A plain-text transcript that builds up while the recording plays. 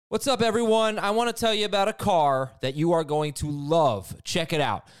What's up, everyone? I want to tell you about a car that you are going to love. Check it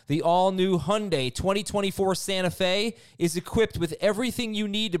out. The all-new Hyundai 2024 Santa Fe is equipped with everything you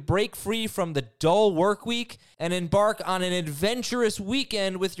need to break free from the dull work week and embark on an adventurous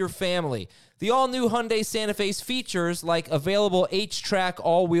weekend with your family. The all-new Hyundai Santa Fe's features like available H-Track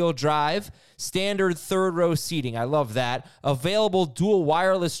all-wheel drive, standard third-row seating, I love that, available dual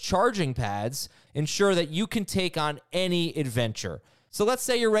wireless charging pads, ensure that you can take on any adventure. So let's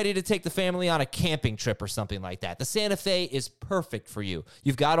say you're ready to take the family on a camping trip or something like that. The Santa Fe is perfect for you.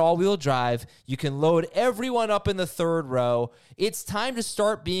 You've got all-wheel drive. You can load everyone up in the third row. It's time to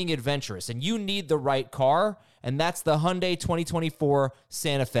start being adventurous, and you need the right car, and that's the Hyundai 2024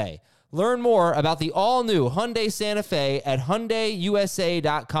 Santa Fe. Learn more about the all-new Hyundai Santa Fe at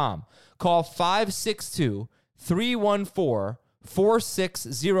HyundaiUSA.com. Call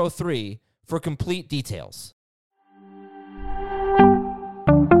 562-314-4603 for complete details.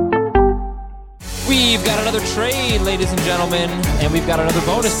 We've got another trade, ladies and gentlemen, and we've got another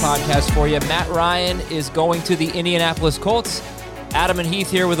bonus podcast for you. Matt Ryan is going to the Indianapolis Colts. Adam and Heath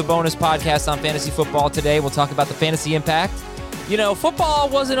here with a bonus podcast on fantasy football today. We'll talk about the fantasy impact. You know, football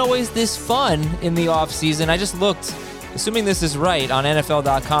wasn't always this fun in the offseason. I just looked, assuming this is right, on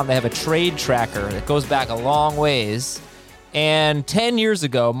NFL.com. They have a trade tracker that goes back a long ways. And 10 years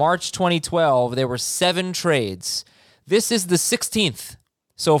ago, March 2012, there were 7 trades. This is the 16th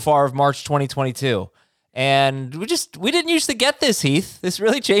so far of March 2022. And we didn't used to get this, Heath. This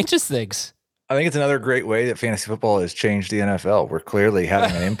really changes things. I think it's another great way that fantasy football has changed the NFL. We're clearly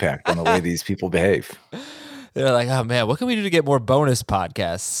having an impact on the way these people behave. They're like, oh man, what can we do to get more bonus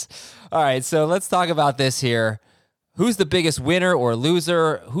podcasts? All right, so let's talk about this here. Who's the biggest winner or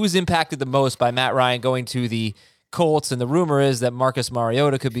loser? Who's impacted the most by Matt Ryan going to the Colts? And the rumor is that Marcus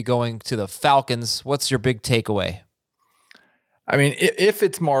Mariota could be going to the Falcons. What's your big takeaway? I mean, if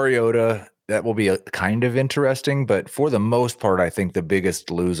it's Mariota, that will be a kind of interesting, but for the most part, I think the biggest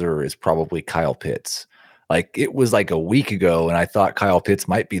loser is probably Kyle Pitts. Like, it was like a week ago, and I thought Kyle Pitts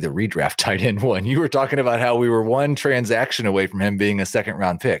might be the redraft tight end one. You were talking about how we were one transaction away from him being a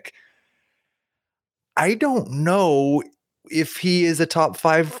second-round pick. I don't know if he is a top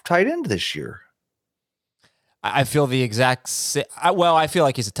 5 tight end this year. I feel the exact I feel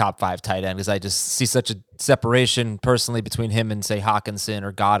like he's a top 5 tight end because I just see such a separation personally between him and, say, Hawkinson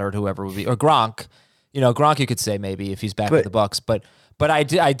or Goddard, whoever would be, or Gronk. You know, Gronk you could say maybe if he's back with the Bucs, but I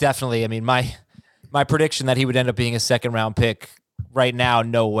definitely, I mean, my prediction that he would end up being a second-round pick right now,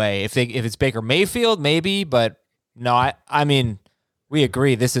 no way. If it's Baker Mayfield, maybe, but no, I mean, we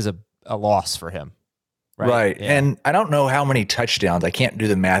agree this is a loss for him. Right. Yeah. And I don't know how many touchdowns. I can't do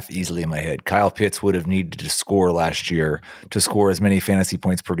the math easily in my head. Kyle Pitts would have needed to score last year to score as many fantasy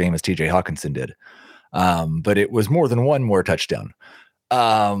points per game as TJ Hawkinson did. But it was more than one more touchdown.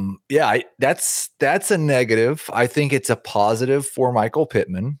 That's a negative. I think it's a positive for Michael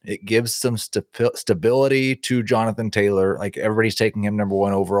Pittman. It gives some stability to Jonathan Taylor. Like, everybody's taking him number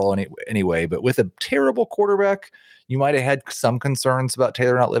 1 overall anyway, but with a terrible quarterback, you might have had some concerns about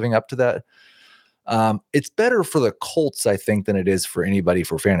Taylor not living up to that. It's better for the Colts, I think, than it is for anybody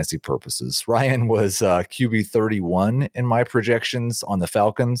for fantasy purposes. Ryan was QB 31 in my projections on the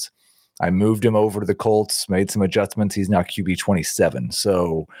Falcons. I moved him over to the Colts, made some adjustments. He's now QB 27.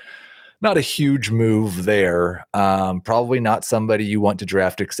 So not a huge move there. Probably not somebody you want to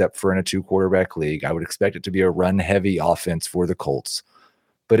draft except for in a 2-quarterback league. I would expect it to be a run-heavy offense for the Colts.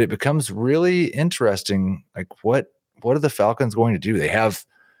 But it becomes really interesting. Like, what are the Falcons going to do? They have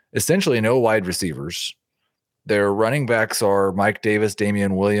essentially no wide receivers. Their running backs are Mike Davis,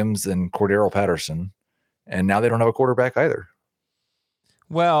 Damian Williams, and Cordero Patterson. And now they don't have a quarterback either.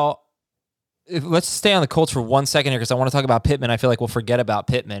 Well, let's stay on the Colts for 1 second here because I want to talk about Pittman. I feel like we'll forget about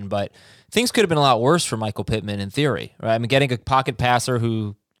Pittman, but things could have been a lot worse for Michael Pittman in theory, right? I mean, getting a pocket passer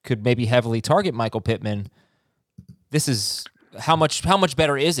who could maybe heavily target Michael Pittman. This is how much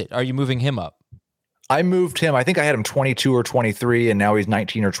better is it? Are you moving him up? I moved him. I think I had him 22 or 23, and now he's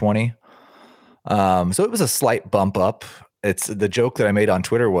 19 or 20. So it was a slight bump up. It's the joke that I made on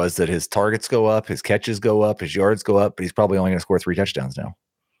Twitter was that his targets go up, his catches go up, his yards go up, but he's probably only going to score 3 touchdowns now.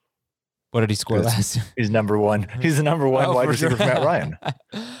 What did he score last year? He's number 1. He's the number 1 wide receiver for Matt Ryan.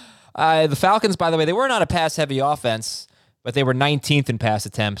 The Falcons, by the way, they were not a pass-heavy offense, but they were 19th in pass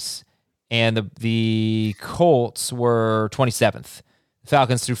attempts, and the Colts were 27th. The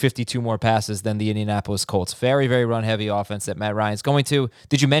Falcons threw 52 more passes than the Indianapolis Colts. Very, very run-heavy offense that Matt Ryan's going to.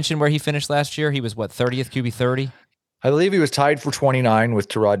 Did you mention where he finished last year? He was, 30th, QB 30? I believe he was tied for 29 with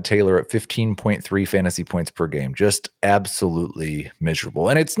Tyrod Taylor at 15.3 fantasy points per game. Just absolutely miserable.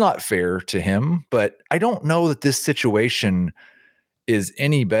 And it's not fair to him, but I don't know that this situation is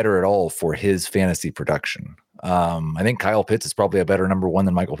any better at all for his fantasy production. I think Kyle Pitts is probably a better number one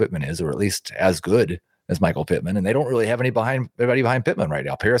than Michael Pittman is, or at least as good as Michael Pittman. And they don't really have anybody behind Pittman right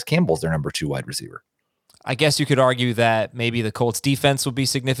now. Paris Campbell's their number 2 wide receiver. I guess you could argue that maybe the Colts defense would be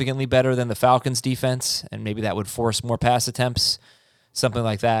significantly better than the Falcons defense, and maybe that would force more pass attempts, something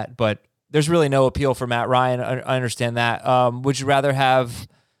like that. But there's really no appeal for Matt Ryan. I understand that. Would you rather have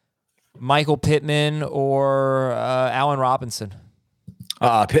Michael Pittman or Allen Robinson?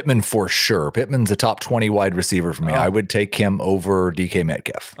 Pittman for sure. Pittman's a top 20 wide receiver for me. I would take him over DK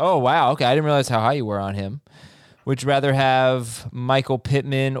Metcalf. Oh, wow. Okay. I didn't realize how high you were on him. Would you rather have Michael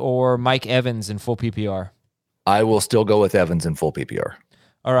Pittman or Mike Evans in full PPR? I will still go with Evans in full PPR.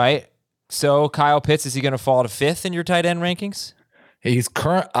 All right. So Kyle Pitts, is he going to fall to 5th in your tight end rankings? He's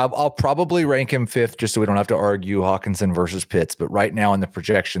current. I'll probably rank him 5th just so we don't have to argue Hawkinson versus Pitts. But right now in the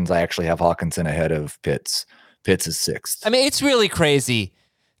projections, I actually have Hawkinson ahead of Pitts. Pitts is 6th. I mean, it's really crazy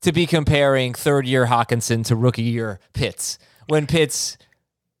to be comparing third-year Hawkinson to rookie-year Pitts when Pitts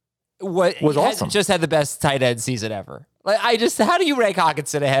was awesome. Just had the best tight end season ever. Like, how do you rank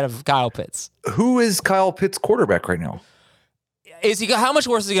Hawkinson ahead of Kyle Pitts? Who is Kyle Pitts' quarterback right now? How much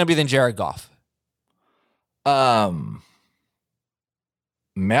worse is he going to be than Jared Goff?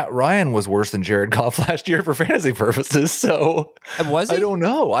 Matt Ryan was worse than Jared Goff last year for fantasy purposes. So was he? I don't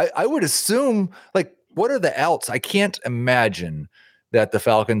know. I would assume, like, what are the outs? I can't imagine that the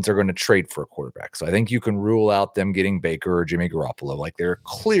Falcons are going to trade for a quarterback. So I think you can rule out them getting Baker or Jimmy Garoppolo. Like, they're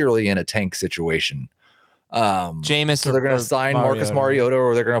clearly in a tank situation. Jameis, so they're going to sign Marcus Mariota,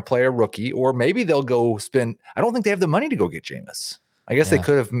 or they're going to play a rookie, or maybe they'll go spend. I don't think they have the money to go get Jameis. I guess they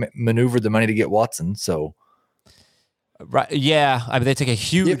could have maneuvered the money to get Watson. So, right, yeah, I mean, they take a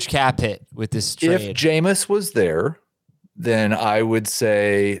huge cap hit with this trade. If Jameis was there, then I would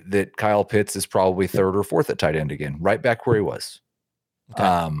say that Kyle Pitts is probably 3rd or 4th at tight end again, right back where he was.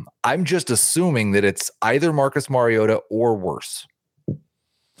 Okay. I'm just assuming that it's either Marcus Mariota or worse.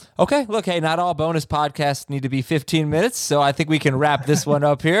 Okay, look, hey, not all bonus podcasts need to be 15 minutes, so I think we can wrap this one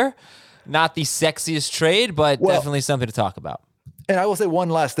up here. Not the sexiest trade, but definitely something to talk about. And I will say one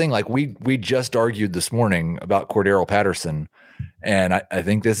last thing. Like, we just argued this morning about Cordero Patterson, and I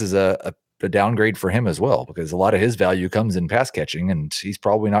think this is a downgrade for him as well, because a lot of his value comes in pass catching, and he's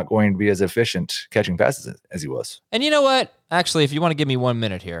probably not going to be as efficient catching passes as he was. And you know what? Actually, if you want to give me 1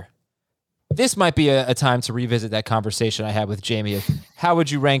 minute here, this might be a time to revisit that conversation I had with Jamie of how would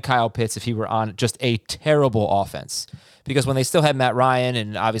you rank Kyle Pitts if he were on just a terrible offense? Because when they still have Matt Ryan,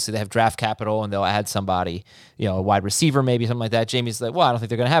 and obviously they have draft capital and they'll add somebody, a wide receiver, maybe something like that, Jamie's like, well, I don't think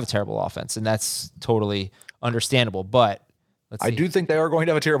they're going to have a terrible offense. And that's totally understandable. But I do think they are going to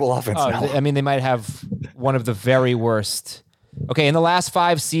have a terrible offense now. I mean, they might have one of the very worst. Okay, in the last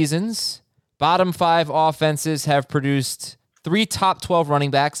 5 seasons, bottom 5 offenses have produced 3 top 12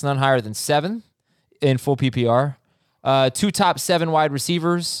 running backs, none higher than 7 in full PPR, 2 top 7 wide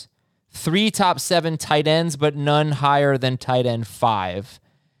receivers, 3 top 7 tight ends, but none higher than tight end 5.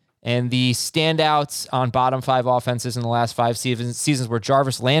 And the standouts on bottom 5 offenses in the last 5 seasons were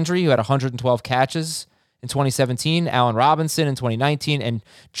Jarvis Landry, who had 112 catches in 2017, Allen Robinson in 2019, and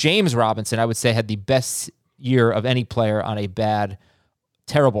James Robinson, I would say, had the best year of any player on a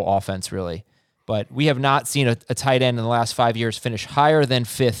terrible offense, really. But we have not seen a tight end in the last 5 years finish higher than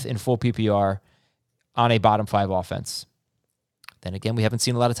 5th in full PPR on a bottom 5 offense. Then again, we haven't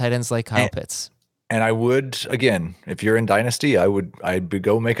seen a lot of tight ends like Kyle Pitts. And I would, again, if you're in Dynasty, I'd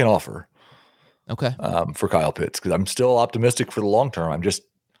go make an offer. Okay. For Kyle Pitts, because I'm still optimistic for the long term. I'm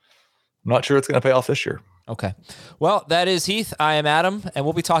not sure it's going to pay off this year. Okay. Well, that is Heath. I am Adam, and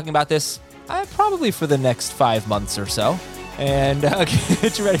we'll be talking about this probably for the next 5 months or so. And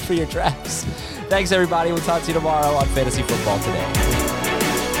get you ready for your drafts. Thanks, everybody. We'll talk to you tomorrow on Fantasy Football Today.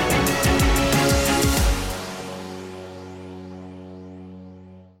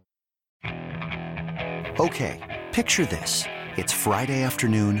 Okay, picture this. It's Friday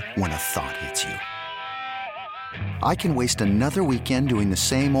afternoon when a thought hits you. I can waste another weekend doing the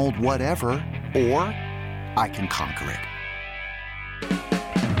same old whatever, or I can conquer it.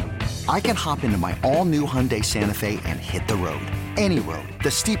 I can hop into my all-new Hyundai Santa Fe and hit the road. Any road.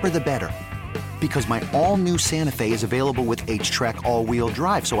 The steeper, the better. Because my all-new Santa Fe is available with H-Track all-wheel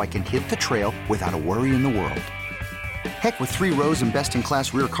drive, so I can hit the trail without a worry in the world. Heck, with 3 rows and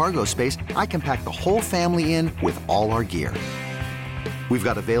best-in-class rear cargo space, I can pack the whole family in with all our gear. We've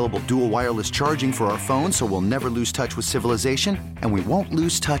got available dual wireless charging for our phones, so we'll never lose touch with civilization, and we won't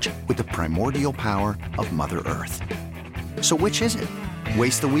lose touch with the primordial power of Mother Earth. So which is it?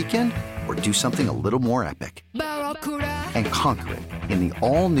 Waste the weekend or do something a little more epic? And conquer it in the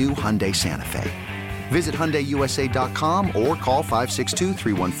all-new Hyundai Santa Fe. Visit HyundaiUSA.com or call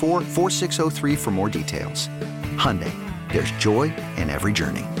 562-314-4603 for more details. Hyundai, there's joy in every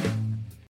journey.